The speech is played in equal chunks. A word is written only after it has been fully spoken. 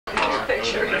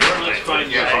picture. Let's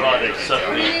find you a lot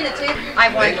except me.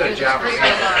 I went to the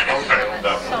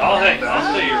I'll hang.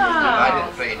 I'll see you. I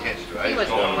didn't pay attention to it. He was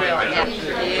really happy.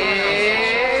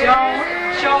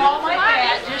 Don't show all my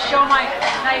bad, just show my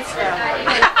nice stuff.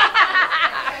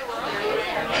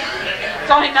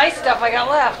 It's only nice stuff I got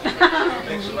left.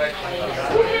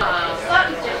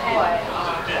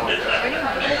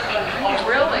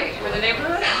 Really? For the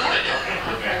neighborhood?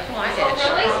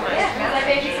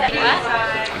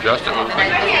 Justin.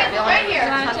 Right here.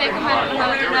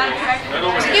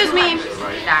 Excuse me.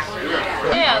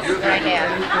 Yes, I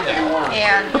have.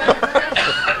 And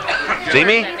See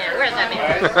me? where's that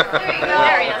man?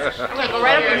 There he is. I'm gonna go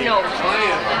right up your nose.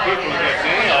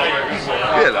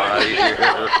 Get out of here.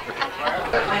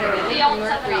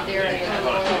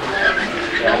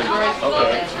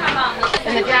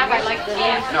 And the job I like the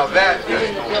least. No, that.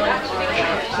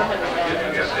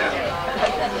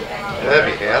 That'd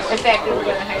be yes. In fact, we were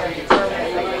going to hire a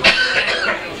conservative.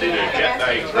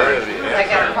 I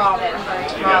got a call that.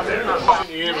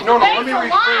 No, let me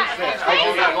rephrase that. Wait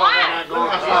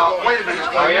a minute.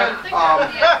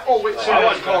 Wait, so I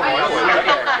was calling my wife.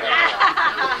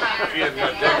 Did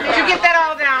you get that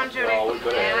all down, Judy? We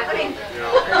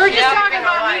were just talking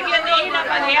about me getting eaten up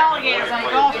by the alligators on the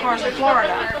golf course in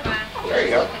Florida. There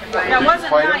you go. That wasn't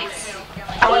nice.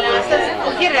 Well,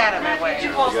 get it out of my way.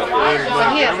 So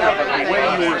he has no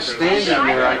When you were standing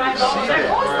there, I could see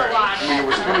that. I mean, it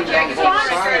was coming down the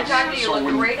side. So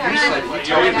when he said, he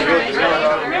told me to go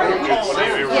down.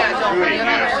 Yeah, no, you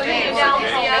don't understand.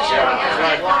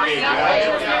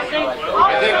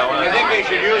 I think they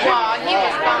should use it. Well, he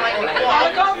was fine.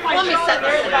 Let me sit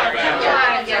there.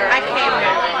 I came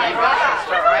here with my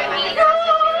sister, right? And he was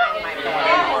behind my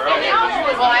back.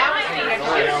 Well, I always figured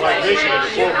Like this year, the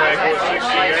fullback was 60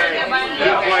 yards. He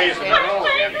plays in the hole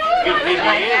again. He's in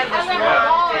the end.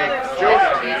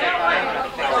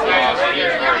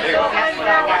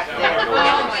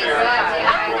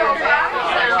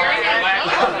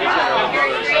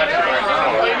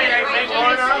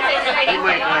 He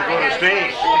might not go to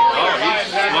state. Oh,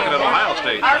 he's looking at Ohio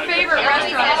State. Our favorite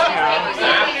restaurant.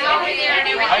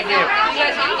 I give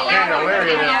kind of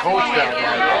Larry that coach down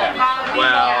there.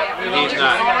 Well, he's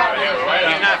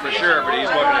not for sure, but he's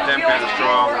looking at them kind of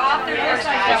strong.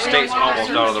 The state's almost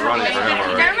out of the running for him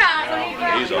already.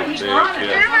 He's a big kid.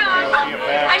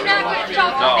 I'm not going to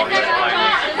talk. No, he's fine.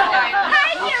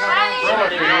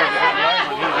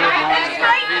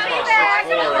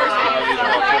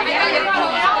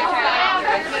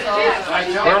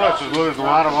 Carlos is losing a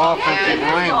lot of offensive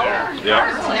line there. Yeah.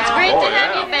 It's great to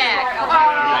have you back.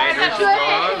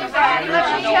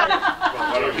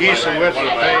 Geese and West are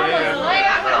paid in.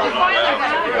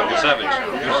 Sevens.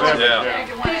 Yeah.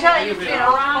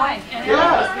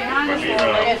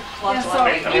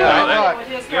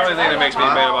 The only thing that makes me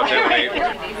mad about that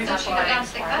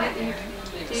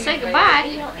Say goodbye.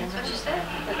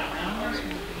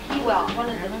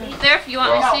 There if you want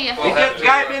me to see you. Has that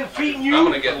guy been feeding you? I'm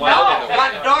gonna get loud. No,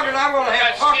 God dog it, I want to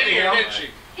have talk to him.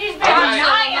 He's been on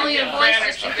a million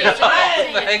voices to get to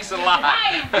Thanks a lot.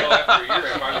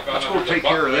 Let's go take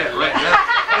care of that right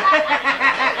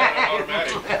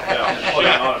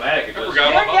Automatic. You're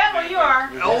dead where you are.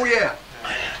 now. Oh, yeah.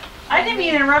 I didn't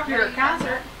mean to interrupt your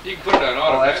concert. You can put it on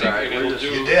automatic right. and it'll do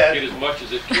You did. get as much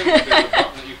as it can.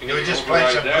 You would just play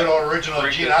some good old original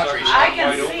Gene Autry I stuff.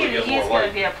 can see that he's going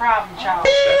to be a problem child.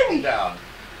 Down.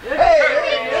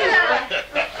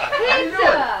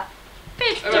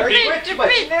 Pizza. Merry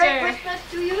Christmas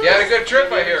to you. You had a good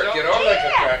trip, I hear. Get on like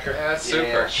a cracker. That's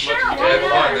super. Sure. You had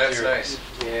fun, that's nice.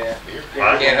 Yeah.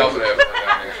 Can't help it having fun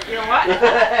down there. You know what?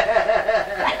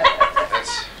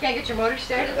 That's... Can't get your motor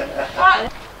started?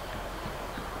 What?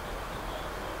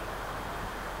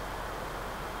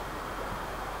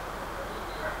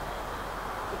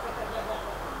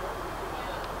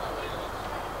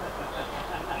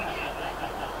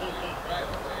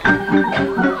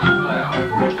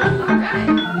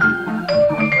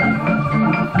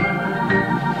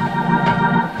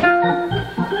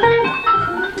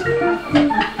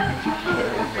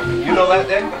 You know that,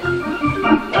 Dick?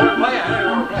 We're playing. I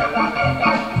don't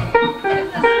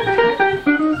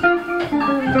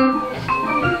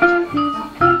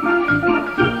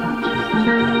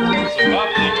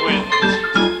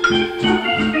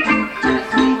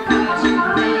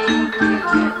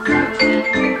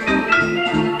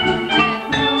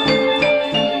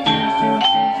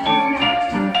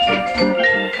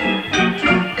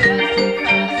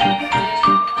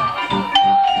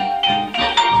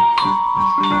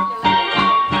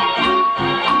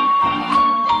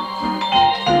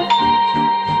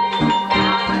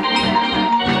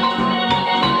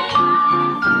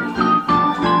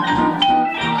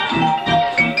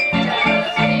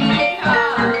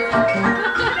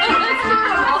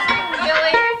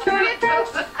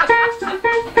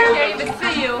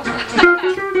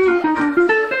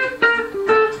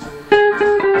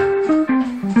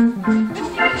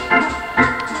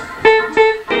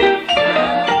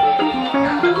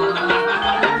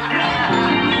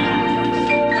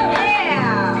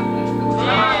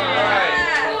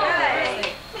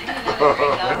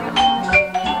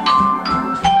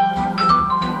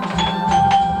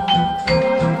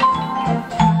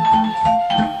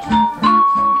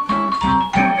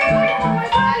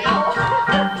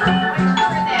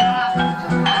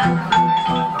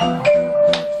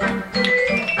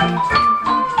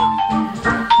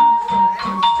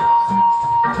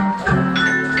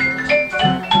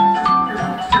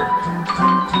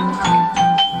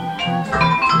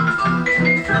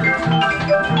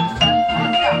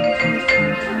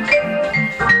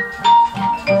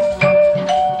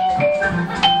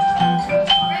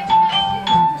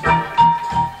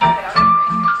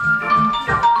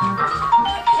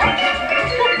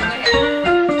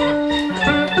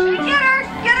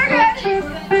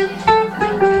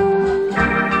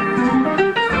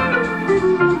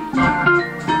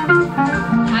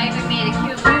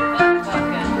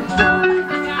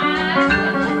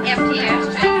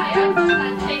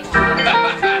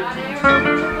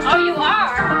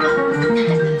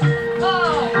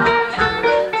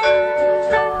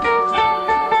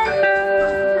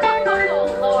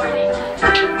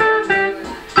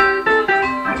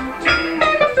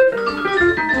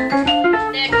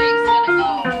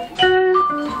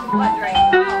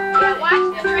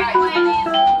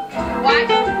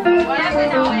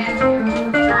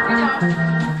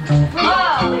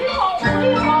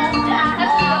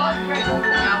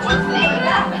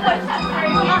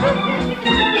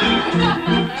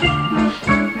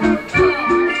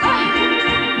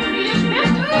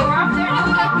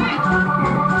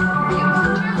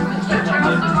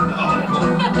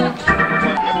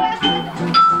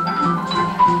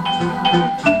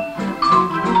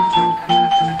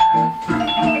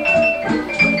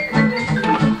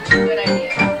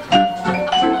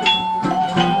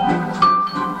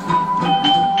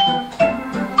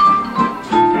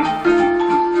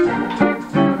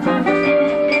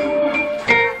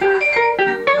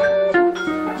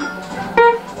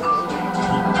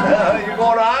You're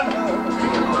going on?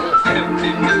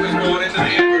 We're going into the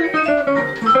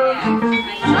end.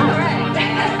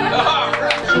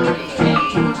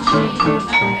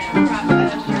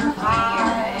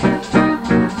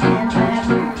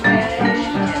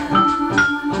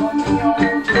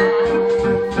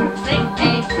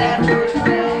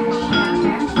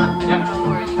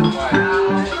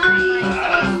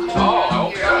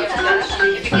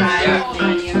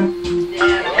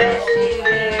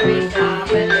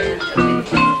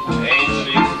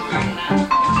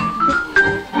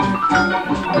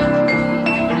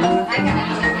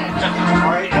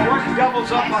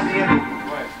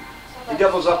 He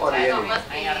doubles up on the ending.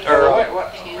 Or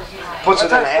puts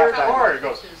it in halftime. It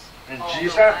goes in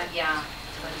G7. Yeah.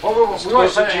 Well, we always play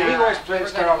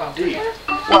start off in D.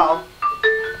 Well,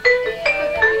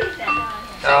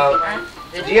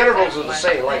 the intervals are the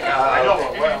same. Like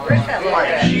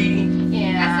like G.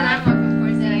 Yeah.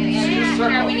 That's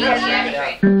what I'm looking for. Sure, we need to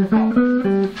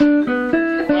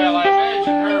Well,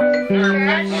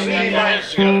 I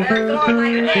imagine her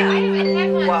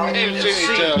Well, haven't it's seen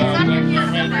C, each other.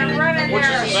 which is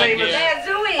the same as. Yeah,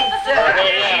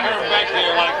 her back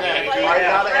there like that. I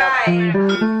gotta have.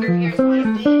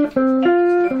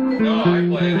 No, I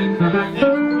played it.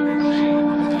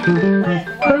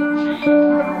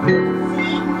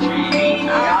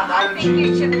 I think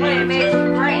you should play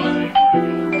Amazing Grace.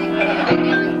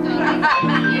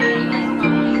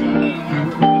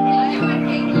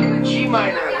 G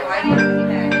minor.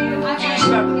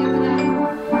 G7.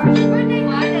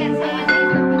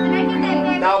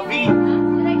 Now B.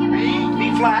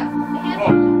 B flat.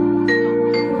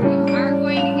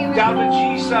 Down to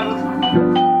G7.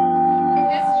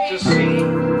 To C.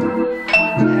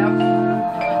 F.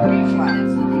 B flat.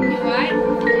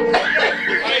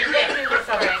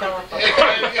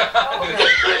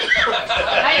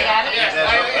 Now you got it.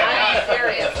 I'm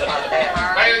serious about that.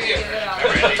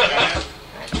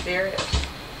 Serious.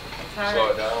 It's hard. Slow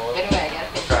it down a little. Anyway, I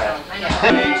gotta get Try down. it. I know.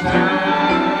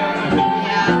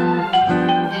 Yeah.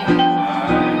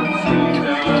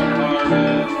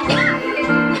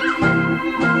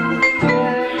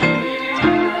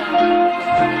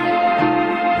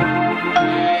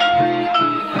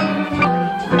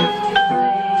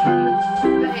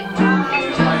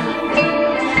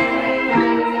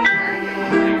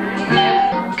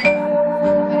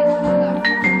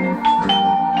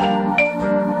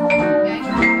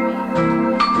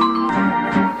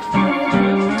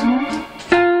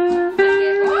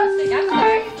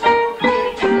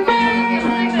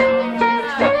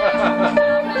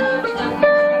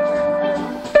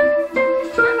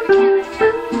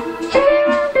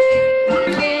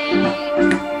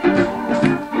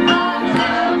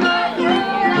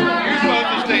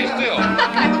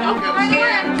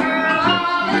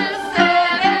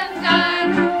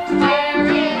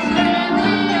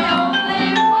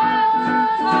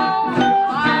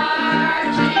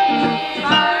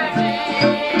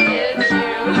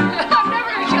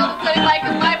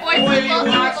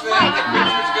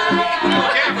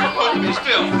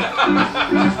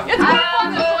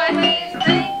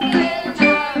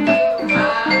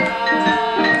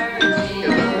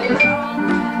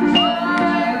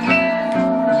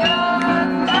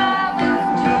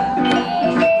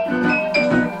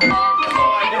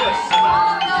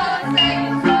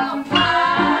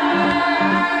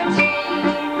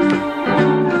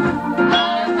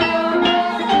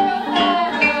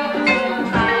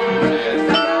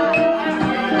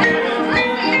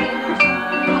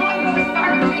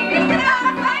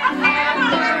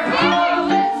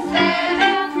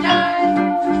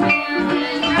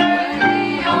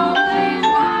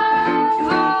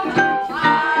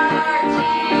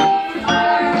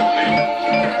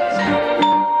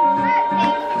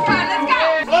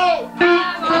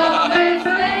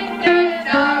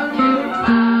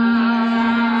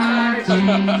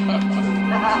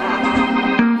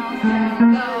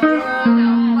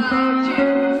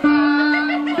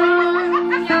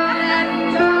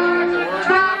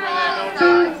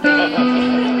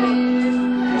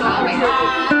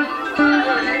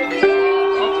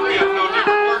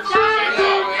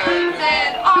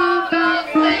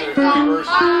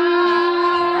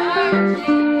 Oh,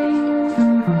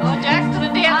 Jack's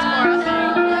gonna dance for us.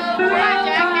 Come on,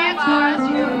 Jack, dance for us.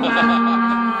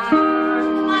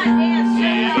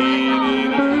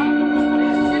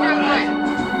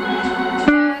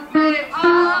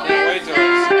 Wait till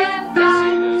they see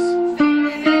this.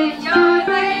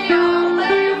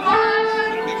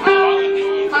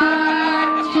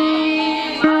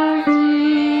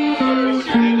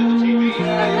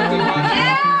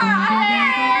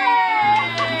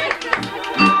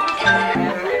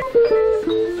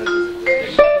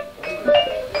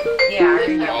 Yeah, I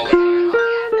remember.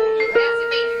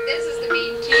 This is the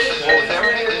mean tea. Yeah,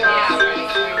 right.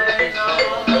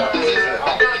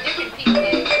 Different people.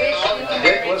 Wish you a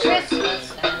Merry Christmas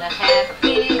and a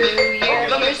Happy New Year.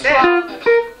 Let me stand.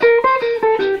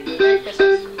 Merry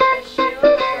Christmas. Wish you a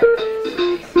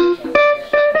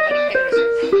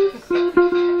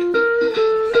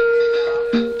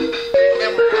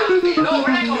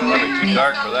Too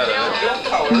dark for that, I think.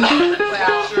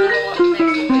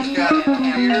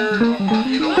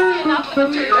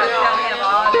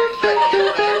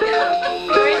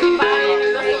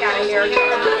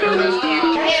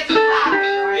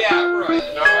 Yeah, right.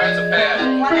 No, that's a pad.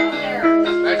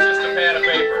 That's just a pad of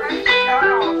paper.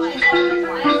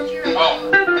 Oh.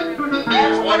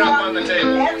 There's one up on the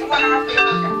table. Oh,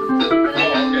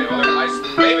 okay. Well,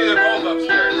 maybe they're both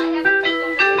upstairs.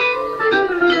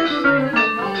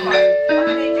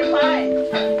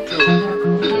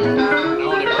 No,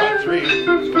 they brought 3.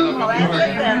 There's one up in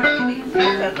New York.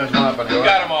 There's one up in New You York.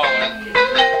 got them all there.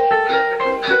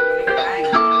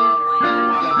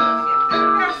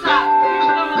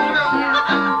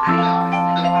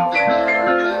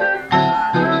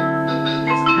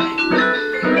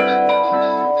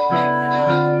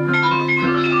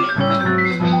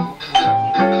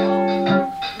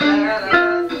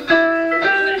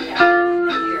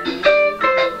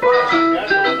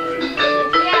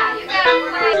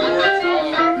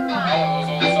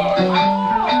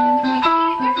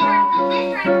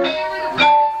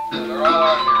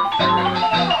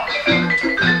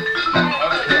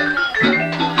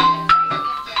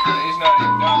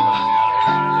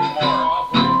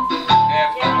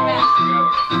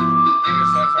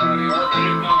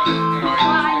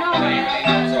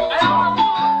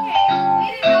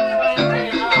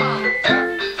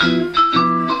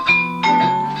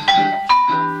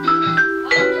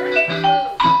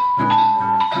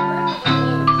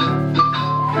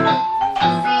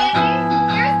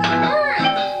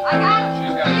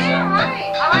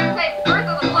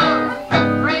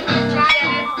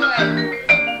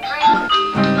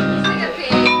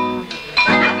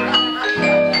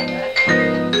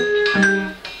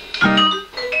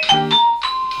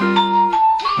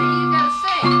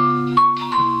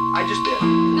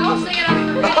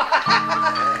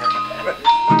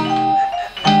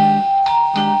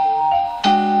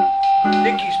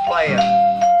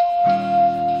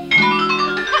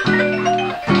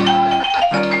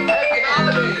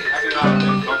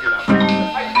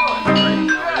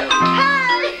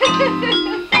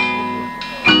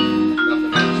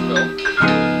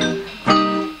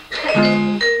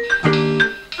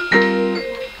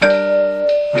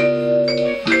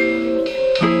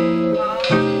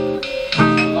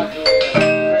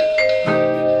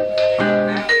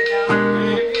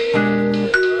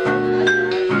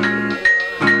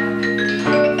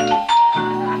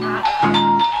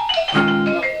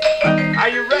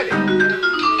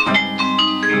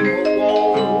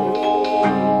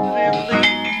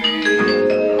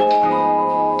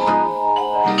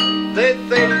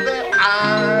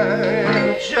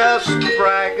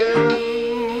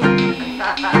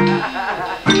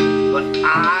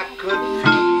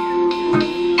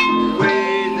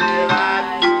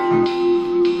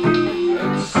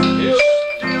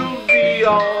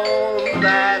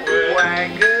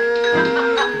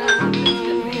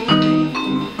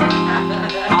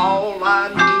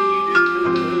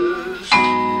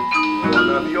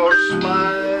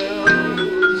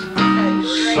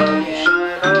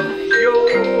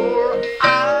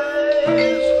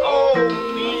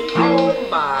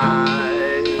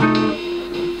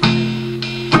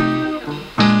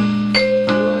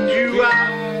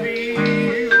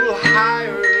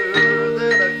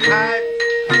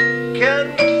 Can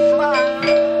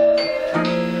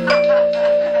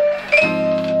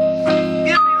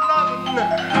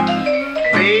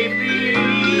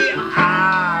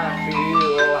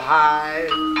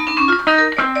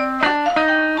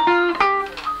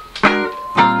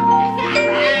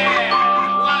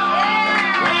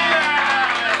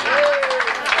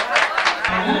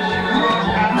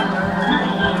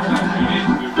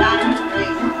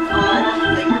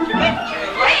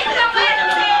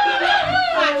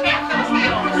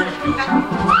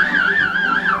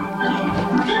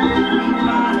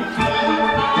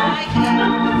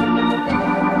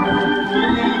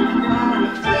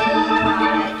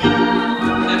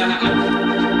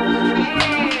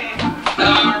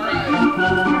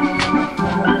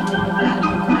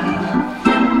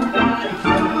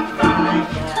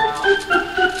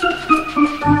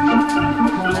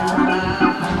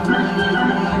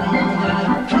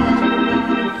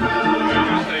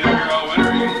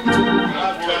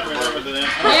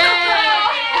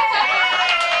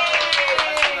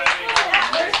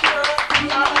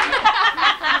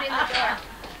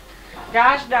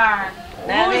darn.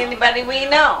 Not anybody we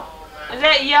know. Is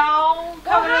that y'all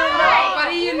coming in the door? What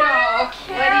do you know?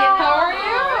 How are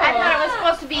you? I thought it was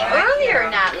supposed to be earlier,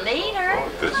 not later.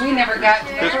 We never got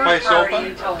to the This first place party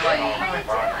open? until late.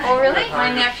 Oh, really? My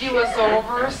nephew was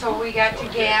over, so we got to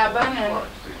gabbing and...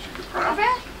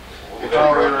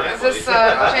 Is this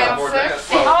Channel 6?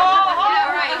 Oh,